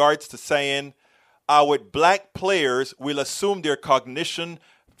with regards to saying with black players, we'll assume their cognition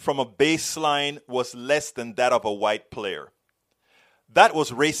from a baseline was less than that of a white player. That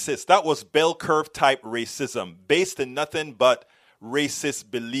was racist. That was bell curve type racism, based in nothing but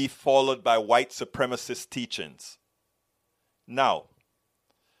racist belief followed by white supremacist teachings. Now,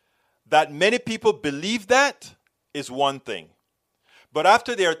 that many people believe that is one thing. But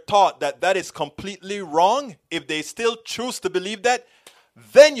after they are taught that that is completely wrong, if they still choose to believe that,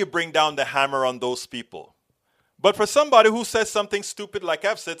 then you bring down the hammer on those people. But for somebody who says something stupid, like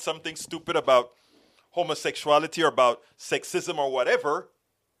I've said something stupid about homosexuality or about sexism or whatever,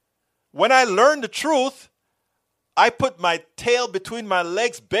 when I learn the truth, I put my tail between my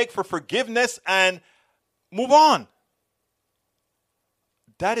legs, beg for forgiveness, and move on.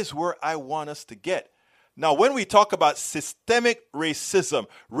 That is where I want us to get. Now, when we talk about systemic racism,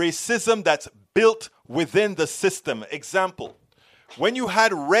 racism that's built within the system, example, when you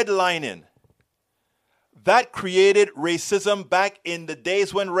had redlining, that created racism back in the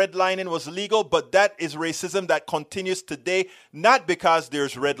days when redlining was legal, but that is racism that continues today, not because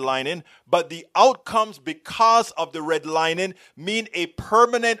there's redlining, but the outcomes because of the redlining mean a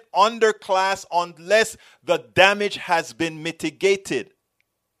permanent underclass unless the damage has been mitigated.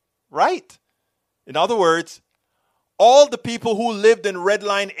 Right? In other words, all the people who lived in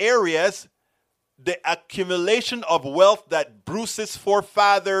redline areas, the accumulation of wealth that Bruce's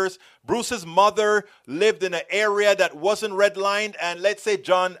forefathers, Bruce's mother lived in an area that wasn't redlined, and let's say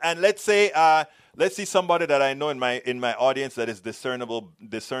let's see somebody that I know in my audience that is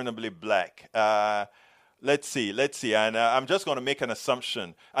discernibly black. Let's see, and I'm just going to make an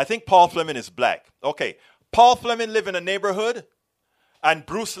assumption. I think Paul Fleming is black. Okay, Paul Fleming lived in a neighborhood, and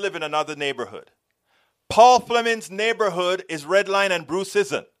Bruce lived in another neighborhood. Paul Fleming's neighborhood is redline and Bruce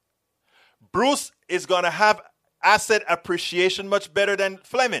isn't. Bruce is going to have asset appreciation much better than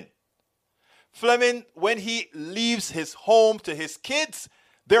Fleming. Fleming, when he leaves his home to his kids,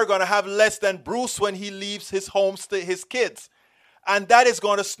 they're going to have less than Bruce when he leaves his homes to his kids. And that is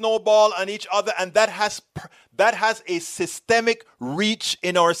going to snowball on each other, and that has a systemic reach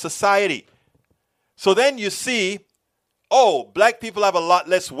in our society. So then you see, oh, black people have a lot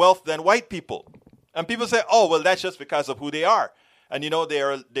less wealth than white people. And people say, oh, well, that's just because of who they are. And they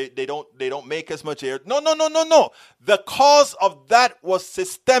don't make as much air. No. The cause of that was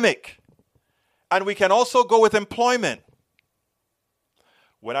systemic. And we can also go with employment.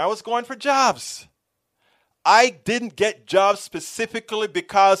 When I was going for jobs, I didn't get jobs specifically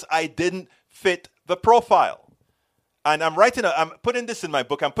because I didn't fit the profile. And I'm putting this in my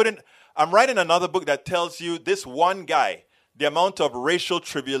book. I'm writing another book that tells you this one guy, the amount of racial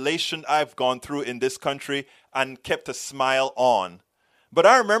tribulation I've gone through in this country and kept a smile on. But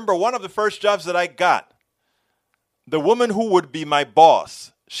I remember one of the first jobs that I got, the woman who would be my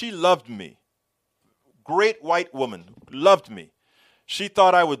boss, she loved me. Great white woman, loved me. She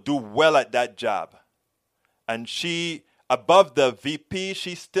thought I would do well at that job. And she, above the VP,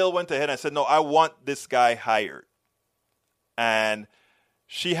 she still went ahead and said, no, I want this guy hired. And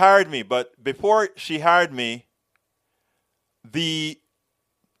she hired me. But before she hired me, the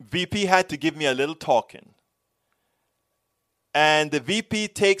VP had to give me a little talking. And the VP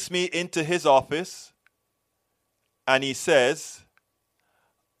takes me into his office and he says,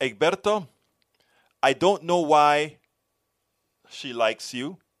 Egberto, I don't know why she likes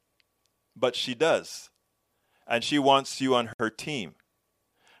you, but she does. And she wants you on her team.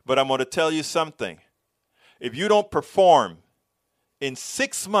 But I'm going to tell you something. If you don't perform in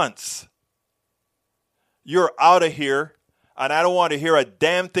 6 months, you're out of here. And I don't want to hear a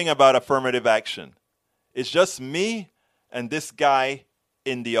damn thing about affirmative action. It's just me and this guy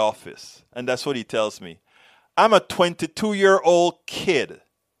in the office. And that's what he tells me. I'm a 22-year-old kid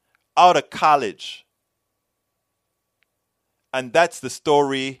out of college. And that's the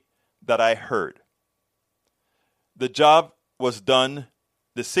story that I heard. The job was done.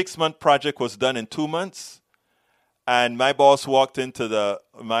 The 6-month project was done in 2 months. And my boss walked into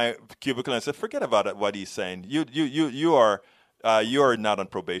my cubicle and said, forget about it, what he's saying. You are not on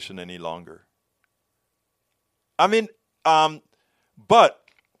probation any longer. I mean, but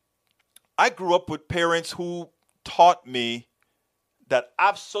I grew up with parents who taught me that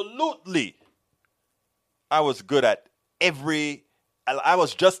absolutely I was good at I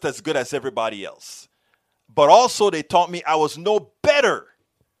was just as good as everybody else. But also they taught me I was no better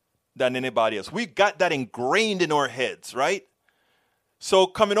than anybody else. We got that ingrained in our heads, right? So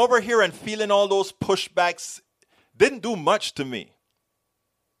coming over here and feeling all those pushbacks didn't do much to me.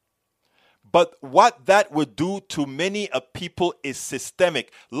 But what that would do to many people is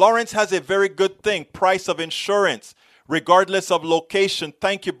systemic. Lawrence has a very good thing, price of insurance. regardless of location.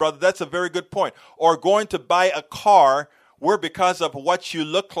 Thank you, brother. That's a very good point. Or going to buy a car where because of what you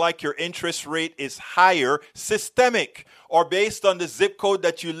look like, your interest rate is higher, systemic, or based on the zip code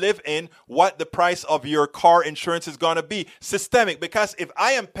that you live in, what the price of your car insurance is going to be, systemic. Because if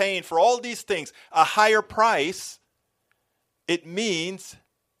I am paying for all these things a higher price, it means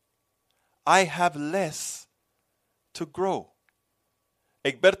I have less to grow.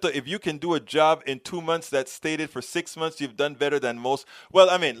 Egberto, if you can do a job in 2 months that's stated for 6 months, you've done better than most.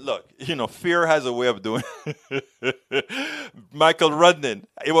 Well, I mean, look, fear has a way of doing Michael Rudnin,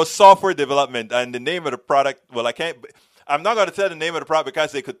 it was software development, and the name of the product, well, I'm not going to tell the name of the product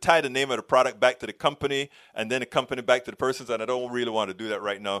because they could tie the name of the product back to the company and then the company back to the persons, and I don't really want to do that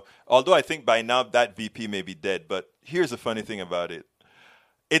right now. Although I think by now that VP may be dead, but here's the funny thing about it.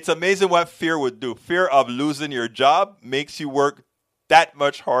 It's amazing what fear would do. Fear of losing your job makes you work that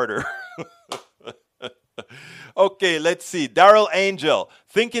much harder. Okay, let's see. Daryl Angel.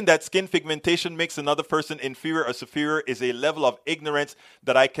 Thinking that skin pigmentation makes another person inferior or superior is a level of ignorance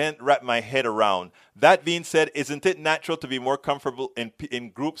that I can't wrap my head around. That being said, isn't it natural to be more comfortable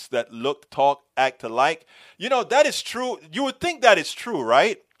in groups that look, talk, act alike? That is true. You would think that is true,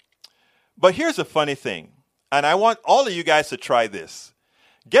 right? But here's a funny thing, and I want all of you guys to try this.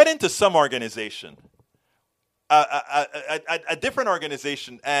 Get into some organization. A different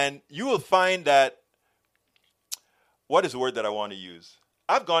organization, and you will find that, what is the word that I want to use?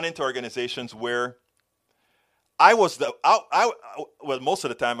 I've gone into organizations where I was most of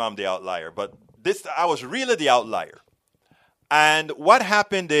the time I'm the outlier, but I was really the outlier. And what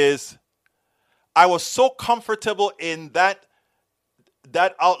happened is I was so comfortable in that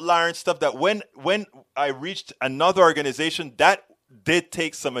outlier and stuff that when I reached another organization, that did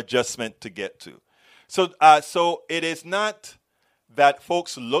take some adjustment to get to. So it is not that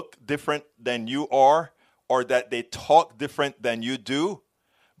folks look different than you are or that they talk different than you do,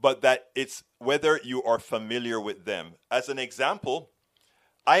 but that it's whether you are familiar with them. As an example,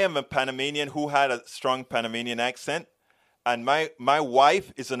 I am a Panamanian who had a strong Panamanian accent, and my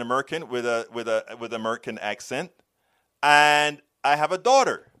wife is an American with an American accent, and I have a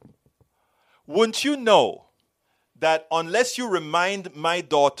daughter. Wouldn't you know that unless you remind my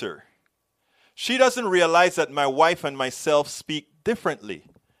daughter, she doesn't realize that my wife and myself speak differently.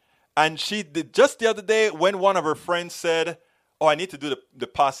 And she did just the other day when one of her friends said, "Oh, I need to do the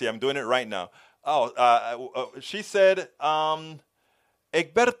posse. I'm doing it right now." She said,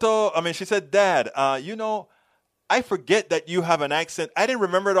 "Egberto," she said, "Dad, I forget that you have an accent." I didn't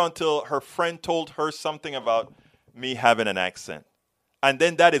remember it until her friend told her something about me having an accent. And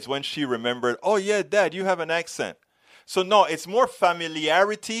then that is when she remembered, "Oh, yeah, Dad, you have an accent." So no, it's more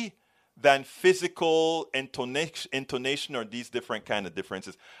familiarity than physical intonation or these different kind of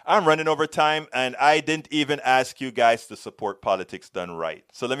differences. I'm running over time, and I didn't even ask you guys to support Politics Done Right.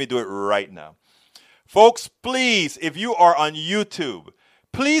 So let me do it right now. Folks, please, if you are on YouTube,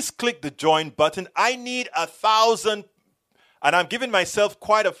 please click the join button. I need 1,000, and I'm giving myself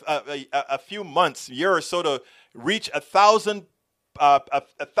quite a few months, year or so, to reach 1,000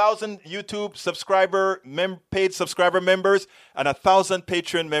 YouTube paid subscriber members and 1,000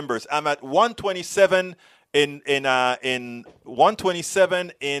 Patreon members. I'm at 127 in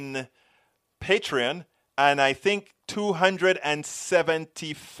 127 in Patreon, and I think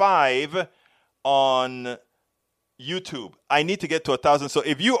 275 on YouTube. I need to get to 1,000. So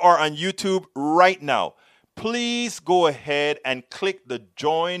if you are on YouTube right now, please go ahead and click the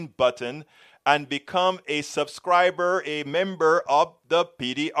join button and become a subscriber, a member of the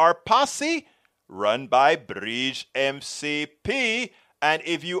PDR Posse, run by Bridge MCP. And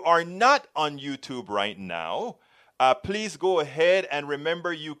if you are not on YouTube right now, please go ahead and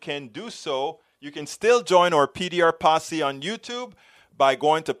remember you can do so. You can still join our PDR Posse on YouTube by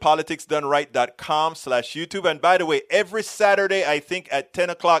going to politicsdoneright.com/YouTube. And by the way, every Saturday, I think at 10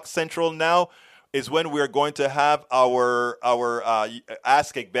 o'clock Central now, is when we're going to have our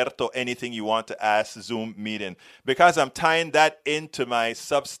Ask Egberto Anything You Want to Ask Zoom meeting, because I'm tying that into my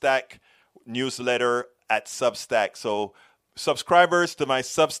Substack newsletter at Substack. So subscribers to my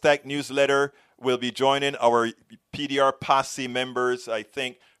Substack newsletter will be joining our PDR Posse members, I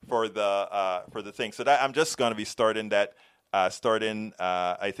think, for the thing. So that I'm just going to be starting that. I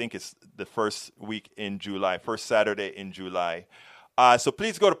think it's the first week in July, first Saturday in July. So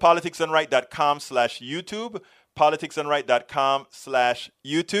please go to politicsdoneright.com/YouTube,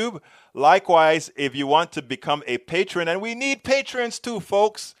 politicsdoneright.com/YouTube. Likewise, if you want to become a patron, and we need patrons too,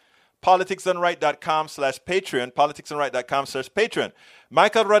 folks, politicsdoneright.com/Patreon, politicsdoneright.com/Patreon.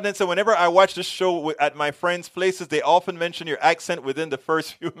 Michael Rudden said, whenever I watch this show at my friends' places, they often mention your accent within the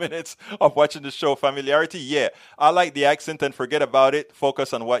first few minutes of watching the show. Familiarity? Yeah. I like the accent and forget about it.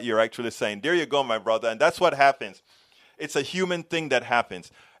 Focus on what you're actually saying. There you go, my brother. And that's what happens. It's a human thing that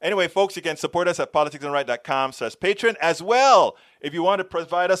happens. Anyway, folks, you can support us at politicsdoneright.com/Patreon as well. If you want to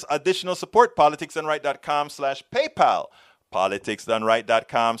provide us additional support, politicsdoneright.com/PayPal.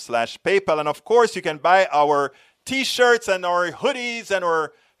 politicsdoneright.com/PayPal. And of course, you can buy our T-shirts and our hoodies and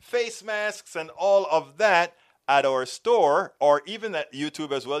our face masks and all of that at our store, or even at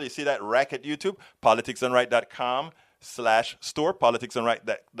YouTube as well. You see that rack at YouTube, politicsdoneright.com/store,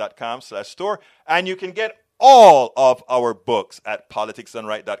 politicsdoneright.com/store. And you can get all of our books at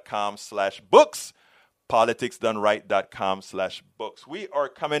politicsdoneright.com/books, politicsdoneright.com/books. We are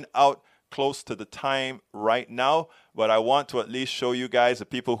coming out close to the time right now, but I want to at least show you guys the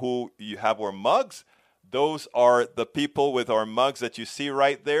people who you have our mugs. Those are the people with our mugs that you see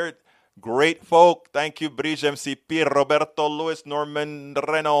right there. Great folk. Thank you, Bridge MCP, Roberto Lewis, Norman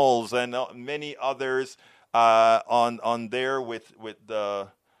Reynolds, and many others on there with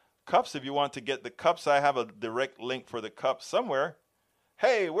the cups. If you want to get the cups, I have a direct link for the cups somewhere.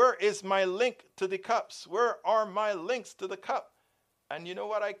 Hey, where is my link to the cups? Where are my links to the cup? And you know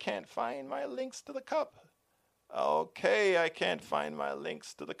what? I can't find my links to the cup. Okay, I can't find my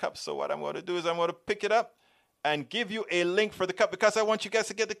links to the cup. So what I'm going to do is I'm going to pick it up and give you a link for the cup because I want you guys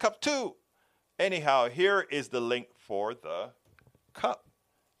to get the cup too. Anyhow, here is the link for the cup.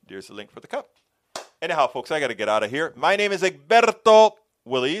 There's the link for the cup. Anyhow, folks, I got to get out of here. My name is Egberto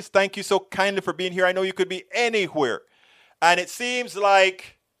Willies. Thank you so kindly for being here. I know you could be anywhere. And it seems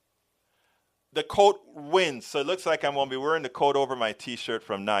like the coat wins. So it looks like I'm going to be wearing the coat over my T-shirt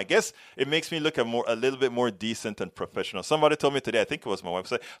from now. I guess it makes me look a little bit more decent and professional. Somebody told me today, I think it was my wife,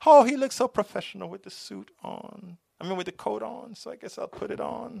 said, oh, he looks so professional with the suit on. With the coat on. So I guess I'll put it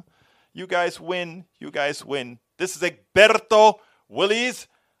on. You guys win. You guys win. This is Egberto Willies.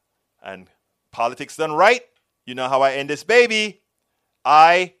 And Politics Done Right. You know how I end this baby.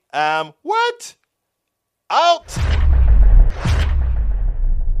 I am what? Out.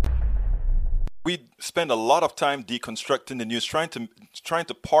 We spend a lot of time deconstructing the news, trying to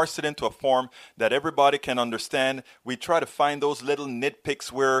parse it into a form that everybody can understand. We try to find those little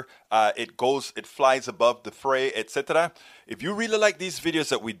nitpicks where it flies above the fray, etc. If you really like these videos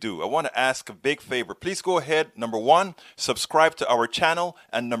that we do, I want to ask a big favor. Please go ahead, number 1, subscribe to our channel,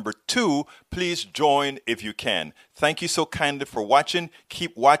 and number 2, please join if you can. Thank you so kindly for watching.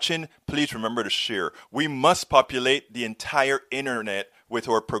 Keep watching. Please remember to share. We must populate the entire internet with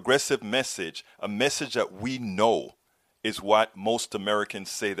our progressive message, a message that we know is what most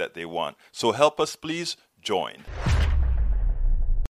Americans say that they want. So help us, please join.